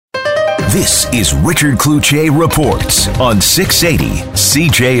This is Richard Cloutier Reports on 680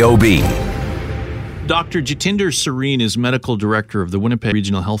 CJOB. Dr. Jitender Sareen is Medical Director of the Winnipeg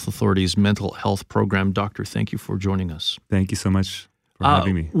Regional Health Authority's Mental Health Program. Doctor, thank you for joining us. Thank you so much for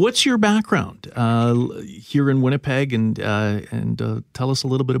having me. What's your background here in Winnipeg, and tell us a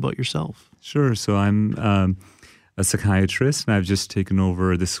little bit about yourself? Sure. So I'm a psychiatrist, and I've just taken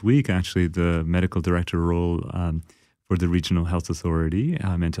over this week, actually, the Medical Director role for the Regional Health Authority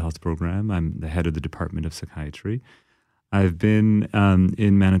Mental Health Program. I'm the head of the Department of Psychiatry. I've been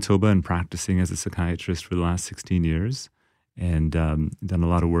in Manitoba and practicing as a psychiatrist for the last 16 years and done a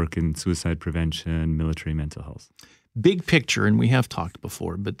lot of work in suicide prevention, military mental health. Big picture, and we have talked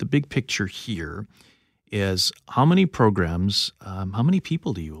before, but the big picture here is how many programs, how many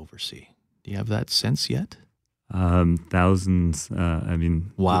people do you oversee? Do you have that sense yet? Thousands.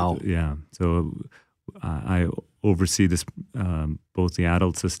 Wow. Yeah. So I oversee this, both the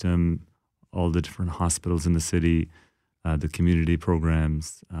adult system, all the different hospitals in the city, the community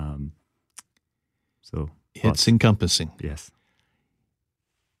programs. It's encompassing. Yes.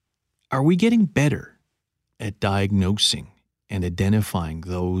 Are we getting better at diagnosing and identifying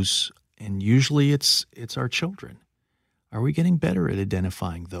those? And usually it's our children. Are we getting better at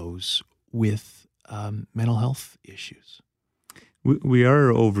identifying those with mental health issues? We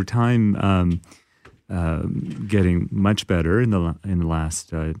are over time getting much better in the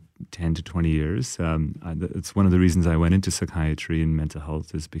last 10 to 20 years. It's one of the reasons I went into psychiatry and mental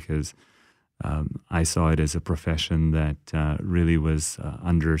health is because I saw it as a profession that really was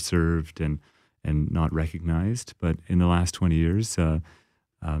underserved and not recognized. But in the last 20 years,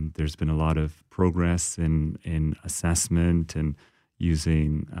 there's been a lot of progress in assessment and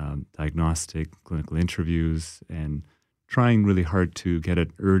using diagnostic clinical interviews and trying really hard to get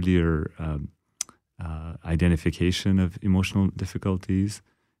an earlier identification of emotional difficulties,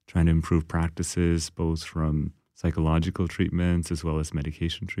 trying to improve practices both from psychological treatments as well as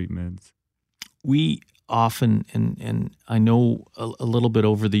medication treatments. We often, and I know a little bit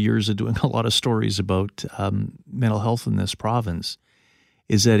over the years of doing a lot of stories about mental health in this province,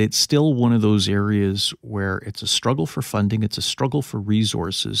 is that it's still one of those areas where it's a struggle for funding, it's a struggle for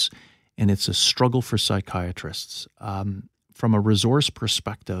resources, and it's a struggle for psychiatrists. From a resource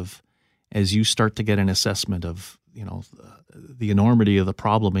perspective, as you start to get an assessment of, the enormity of the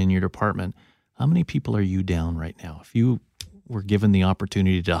problem in your department, how many people are you down right now? If you were given the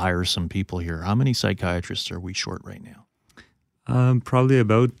opportunity to hire some people here, how many psychiatrists are we short right now? Probably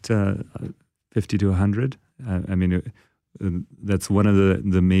about 50 to 100. That's one of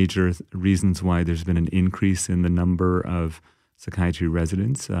the major reasons why there's been an increase in the number of psychiatry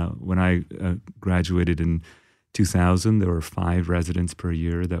residents. When I graduated in 2000, there were 5 residents per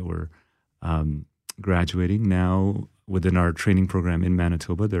year that were graduating. Now, within our training program in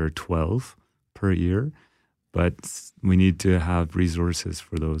Manitoba, there are 12 per year, but we need to have resources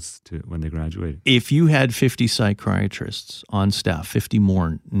for those when they graduate. If you had 50 psychiatrists on staff, 50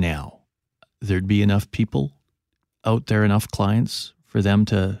 more now, there'd be enough people out there, enough clients for them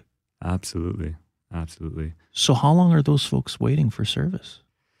to... Absolutely. So how long are those folks waiting for service?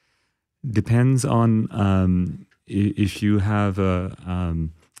 Depends on if you have a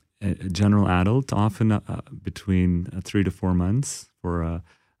general adult, often between 3 to 4 months for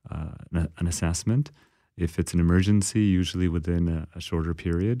an assessment. If it's an emergency, usually within a shorter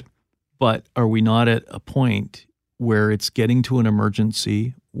period. But are we not at a point where it's getting to an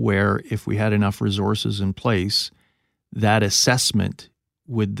emergency where if we had enough resources in place, that assessment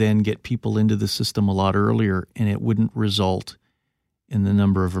would then get people into the system a lot earlier and it wouldn't result in the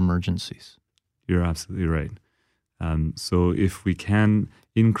number of emergencies? You're absolutely right. So if we can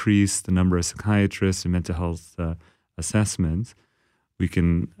increase the number of psychiatrists and mental health assessments, we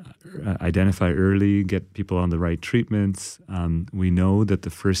can identify early, get people on the right treatments. We know that the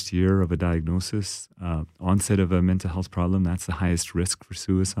first year of a diagnosis, onset of a mental health problem, that's the highest risk for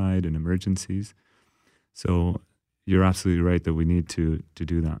suicide and emergencies. So you're absolutely right that we need to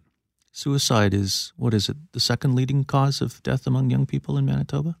do that. Suicide is, the second leading cause of death among young people in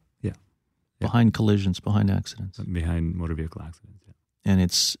Manitoba? Yeah. Behind collisions, behind accidents. Behind motor vehicle accidents, yeah. And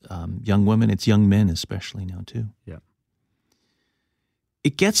it's young women, it's young men especially now too. Yeah.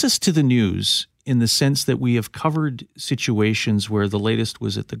 It gets us to the news in the sense that we have covered situations where the latest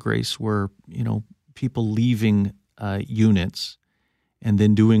was at the Grace where, people leaving units and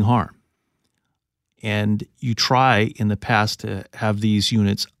then doing harm. And you try in the past to have these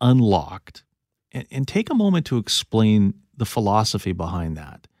units unlocked and take a moment to explain the philosophy behind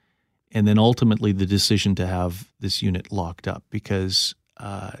that. And then ultimately the decision to have this unit locked up because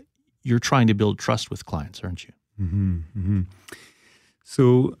you're trying to build trust with clients, aren't you? Mm-hmm, mm-hmm.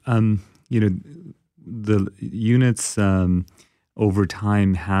 So the units over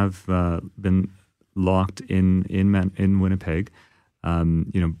time have been locked in Winnipeg.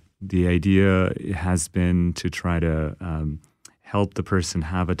 The idea has been to try to help the person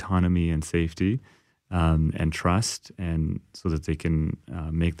have autonomy and safety and trust, and so that they can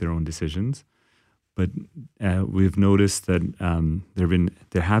make their own decisions. But we've noticed that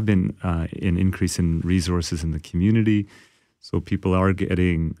there have been an increase in resources in the community, so people are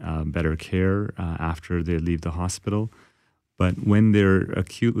getting better care after they leave the hospital. But when they're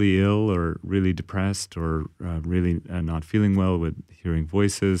acutely ill or really depressed or really not feeling well with hearing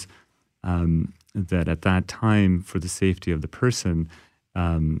voices, that at that time, for the safety of the person,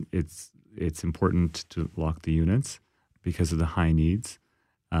 it's important to lock the units because of the high needs.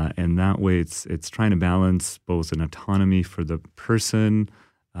 And that way, it's trying to balance both an autonomy for the person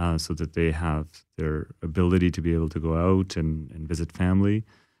so that they have their ability to be able to go out and visit family,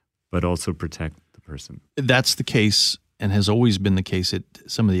 but also protect the person. That's the case and has always been the case at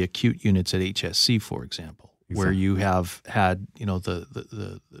some of the acute units at HSC, for example, where you have had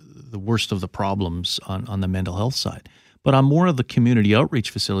the worst of the problems on the mental health side. But on more of the community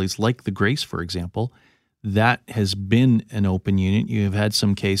outreach facilities, like the Grace, for example, that has been an open unit. You have had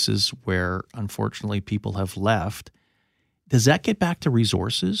some cases where, unfortunately, people have left. Does that get back to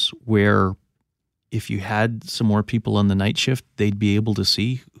resources where if you had some more people on the night shift, they'd be able to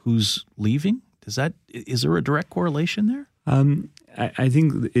see who's leaving? Is there a direct correlation there? I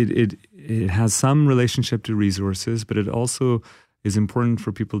think it has some relationship to resources, but it also is important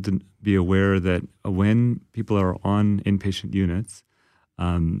for people to be aware that when people are on inpatient units,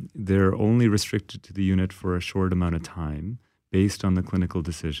 they're only restricted to the unit for a short amount of time based on the clinical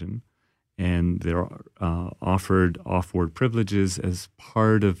decision, and they're offered off-ward privileges as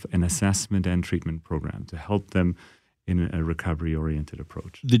part of an assessment and treatment program to help them in a recovery-oriented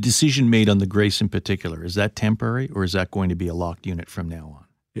approach. The decision made on the Grace in particular, is that temporary or is that going to be a locked unit from now on?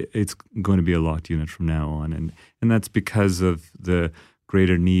 It's going to be a locked unit from now on, and that's because of the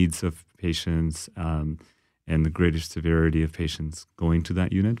greater needs of patients and the greater severity of patients going to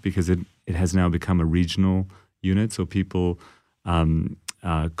that unit, because it has now become a regional unit. So people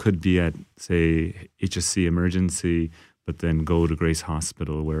could be at, say, HSC emergency, but then go to Grace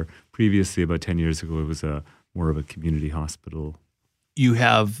Hospital, where previously, about 10 years ago, it was more of a community hospital. You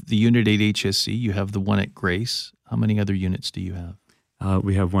have the unit at HSC, you have the one at Grace. How many other units do you have?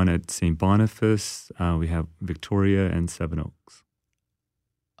 We have one at St. Boniface, we have Victoria and Seven Oaks.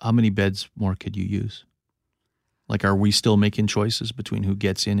 How many beds more could you use? Like, are we still making choices between who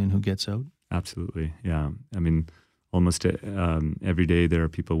gets in and who gets out? Absolutely, yeah. I mean, almost every day there are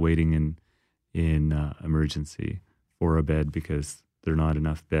people waiting in emergency for a bed because there are not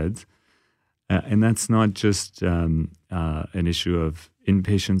enough beds. And that's not just an issue of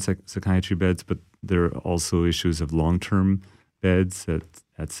inpatient psychiatry beds, but there are also issues of long-term beds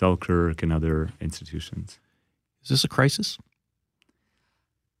at Selkirk and other institutions. Is this a crisis?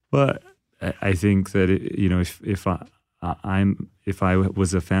 Well, I think that if I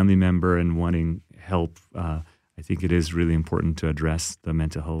was a family member and wanting help, I think it is really important to address the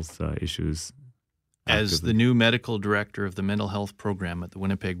mental health issues. As the new medical director of the mental health program at the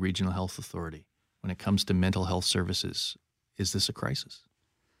Winnipeg Regional Health Authority, when it comes to mental health services, is this a crisis?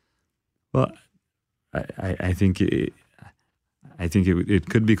 Well, I think it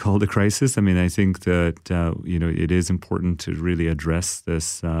could be called a crisis. I mean, I think that it is important to really address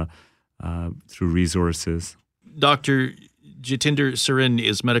this through resources. Dr. Jitender Sareen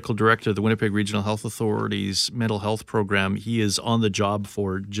is medical director of the Winnipeg Regional Health Authority's mental health program. He is on the job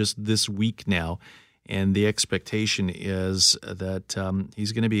for just this week now, and the expectation is that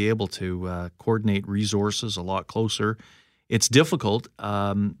he's going to be able to coordinate resources a lot closer. It's difficult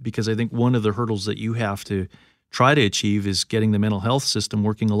because I think one of the hurdles that you have to try to achieve is getting the mental health system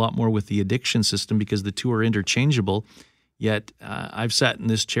working a lot more with the addiction system, because the two are interchangeable. Yet I've sat in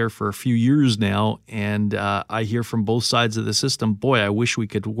this chair for a few years now, and I hear from both sides of the system, boy, I wish we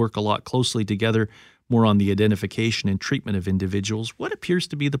could work a lot closely together, more on the identification and treatment of individuals. What appears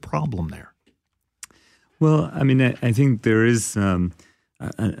to be the problem there? Well, I mean, I think there is a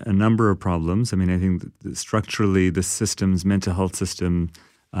number of problems. I mean, I think that structurally the mental health system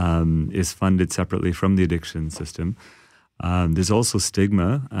is funded separately from the addiction system. There's also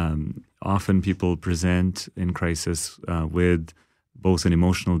stigma. Often people present in crisis with both an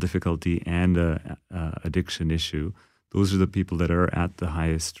emotional difficulty and a addiction issue. Those are the people that are at the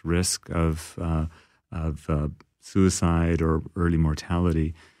highest risk of suicide or early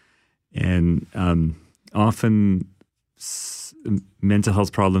mortality. And often mental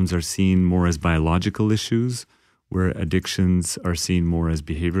health problems are seen more as biological issues, where addictions are seen more as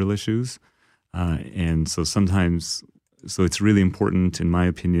behavioral issues. And so sometimes, so it's really important, in my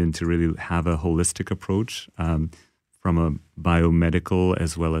opinion, to really have a holistic approach from a biomedical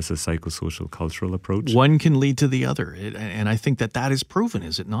as well as a psychosocial cultural approach. One can lead to the other. And I think that is proven,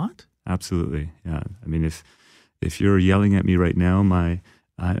 is it not? Absolutely, yeah. I mean, if you're yelling at me right now,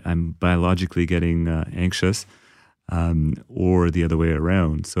 I'm biologically getting anxious, or the other way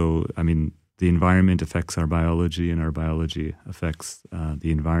around. So, I mean, the environment affects our biology, and our biology affects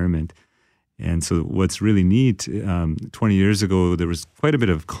the environment. And so what's really neat, 20 years ago, there was quite a bit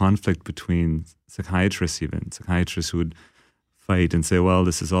of conflict between psychiatrists even. Psychiatrists who would fight and say, well,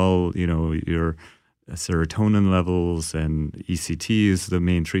 this is all, your serotonin levels and ECT is the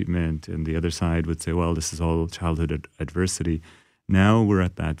main treatment. And the other side would say, well, this is all childhood adversity. Now we're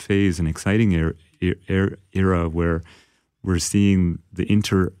at that phase, an exciting era where we're seeing the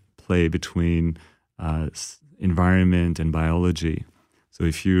interplay between environment and biology. So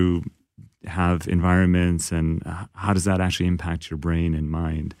if you have environments, and how does that actually impact your brain and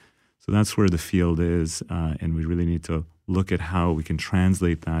mind? So that's where the field is, and we really need to look at how we can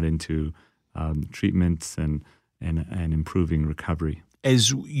translate that into treatments and improving recovery.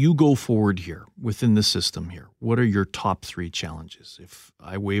 As you go forward here within the system here, what are your top 3 challenges? If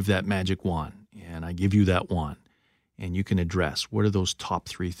I wave that magic wand and I give you that wand and you can address, what are those top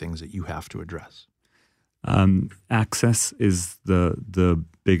 3 things that you have to address? Access is the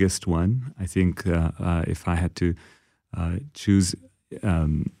biggest one. I think if I had to choose,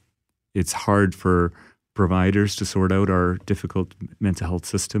 it's hard for providers to sort out our difficult mental health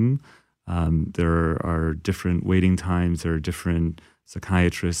system. There are different waiting times, there are different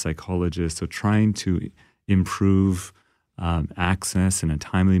psychiatrists, psychologists, so trying to improve access in a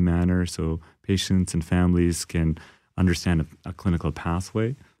timely manner so patients and families can understand a clinical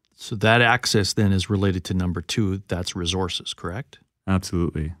pathway. So that access then is related to number 2, that's resources, correct?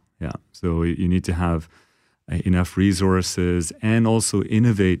 Absolutely, yeah. So you need to have enough resources and also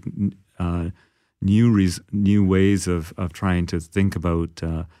innovate new ways of trying to think about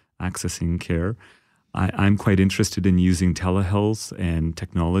accessing care. I'm quite interested in using telehealth and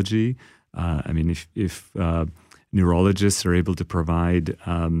technology. I mean, if neurologists are able to provide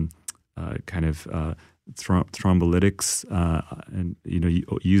thrombolytics and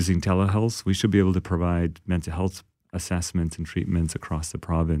using telehealth, we should be able to provide mental health assessments and treatments across the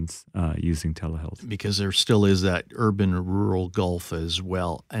province using telehealth. Because there still is that urban-rural gulf as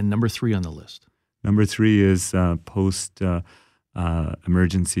well. And number 3 on the list? Number 3 is post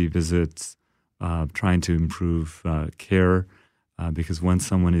emergency visits, trying to improve care, because once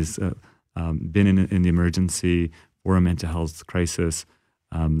someone has been in the emergency or a mental health crisis,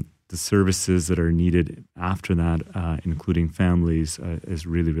 the services that are needed after that, including families, is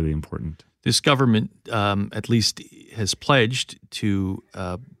really, really important. This government at least has pledged to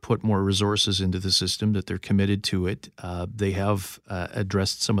put more resources into the system, that they're committed to it. They have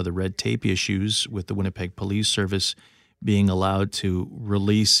addressed some of the red tape issues with the Winnipeg Police Service being allowed to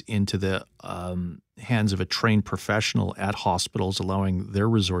release into the hands of a trained professional at hospitals, allowing their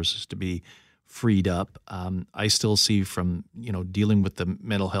resources to be freed up. I still see from dealing with the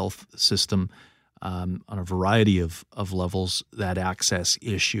mental health system on a variety of levels, that access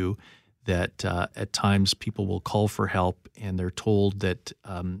issue, that at times people will call for help and they're told that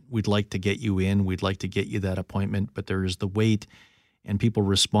we'd like to get you in, we'd like to get you that appointment, but there is the wait, and people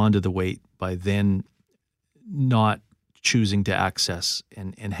respond to the wait by then not choosing to access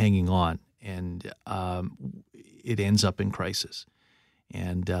and hanging on, and it ends up in crisis.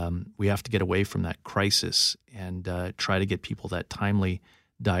 And we have to get away from that crisis and try to get people that timely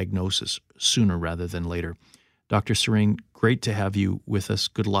diagnosis sooner rather than later. Dr. Sareen, great to have you with us.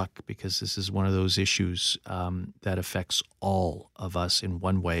 Good luck, because this is one of those issues that affects all of us in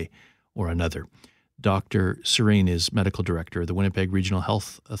one way or another. Dr. Sareen is Medical Director of the Winnipeg Regional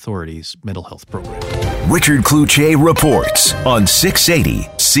Health Authority's Mental Health Program. Richard Cloutier reports on 680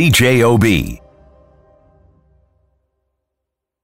 CJOB.